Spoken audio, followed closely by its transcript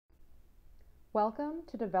Welcome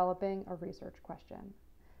to Developing a Research Question,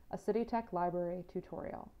 a CityTech Library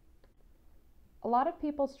tutorial. A lot of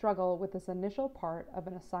people struggle with this initial part of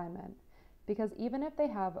an assignment because even if they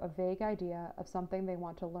have a vague idea of something they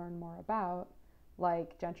want to learn more about,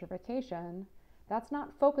 like gentrification, that's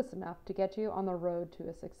not focused enough to get you on the road to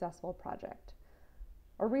a successful project.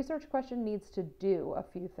 A research question needs to do a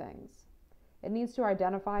few things. It needs to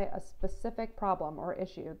identify a specific problem or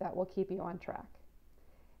issue that will keep you on track.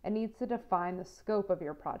 It needs to define the scope of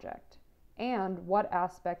your project and what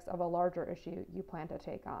aspects of a larger issue you plan to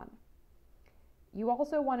take on. You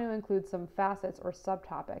also want to include some facets or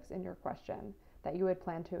subtopics in your question that you would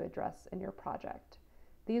plan to address in your project.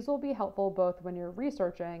 These will be helpful both when you're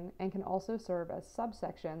researching and can also serve as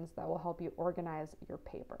subsections that will help you organize your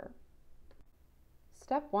paper.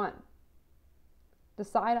 Step 1.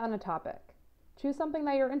 Decide on a topic. Choose something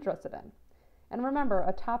that you're interested in. And remember,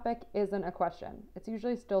 a topic isn't a question. It's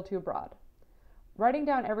usually still too broad. Writing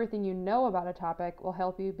down everything you know about a topic will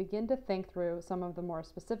help you begin to think through some of the more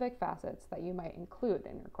specific facets that you might include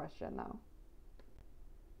in your question, though.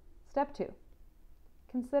 Step 2.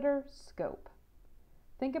 Consider scope.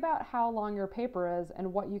 Think about how long your paper is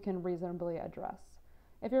and what you can reasonably address.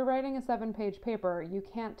 If you're writing a 7-page paper, you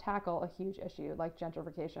can't tackle a huge issue like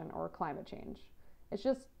gentrification or climate change. It's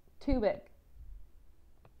just too big.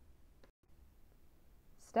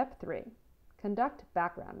 Step 3. Conduct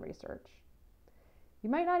background research. You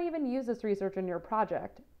might not even use this research in your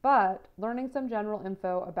project, but learning some general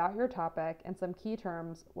info about your topic and some key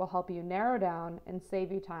terms will help you narrow down and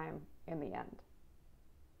save you time in the end.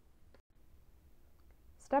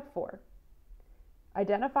 Step 4.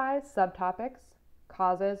 Identify subtopics,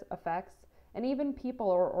 causes, effects, and even people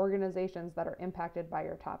or organizations that are impacted by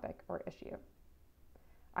your topic or issue.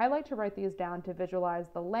 I like to write these down to visualize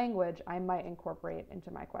the language I might incorporate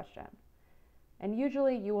into my question. And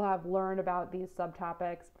usually you will have learned about these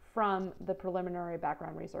subtopics from the preliminary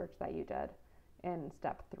background research that you did in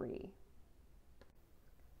step 3.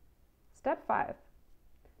 Step 5.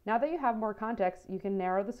 Now that you have more context, you can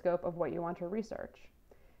narrow the scope of what you want to research.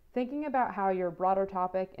 Thinking about how your broader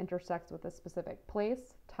topic intersects with a specific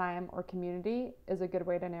place, time, or community is a good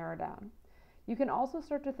way to narrow down. You can also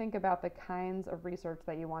start to think about the kinds of research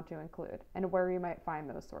that you want to include and where you might find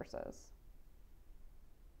those sources.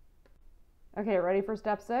 Okay, ready for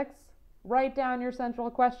step 6? Write down your central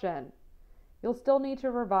question. You'll still need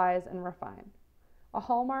to revise and refine. A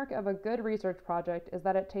hallmark of a good research project is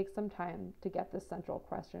that it takes some time to get this central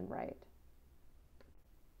question right.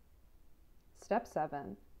 Step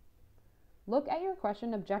 7. Look at your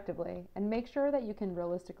question objectively and make sure that you can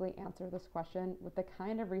realistically answer this question with the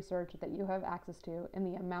kind of research that you have access to in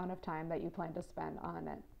the amount of time that you plan to spend on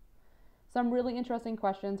it. Some really interesting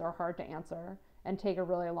questions are hard to answer and take a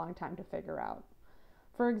really long time to figure out.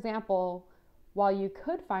 For example, while you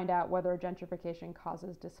could find out whether gentrification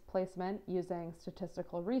causes displacement using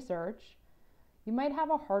statistical research, you might have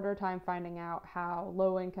a harder time finding out how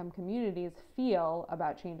low-income communities feel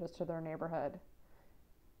about changes to their neighborhood.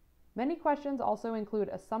 Many questions also include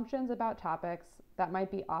assumptions about topics that might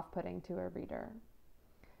be off-putting to a reader.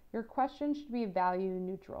 Your question should be value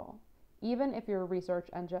neutral, even if your research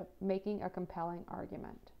ends up making a compelling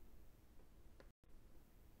argument.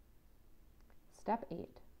 Step 8.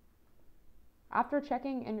 After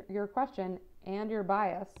checking in your question and your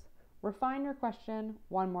bias, refine your question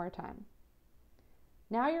one more time.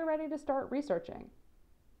 Now you're ready to start researching.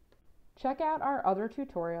 Check out our other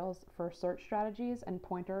tutorials for search strategies and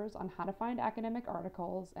pointers on how to find academic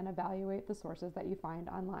articles and evaluate the sources that you find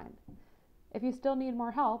online. If you still need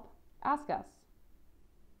more help, ask us.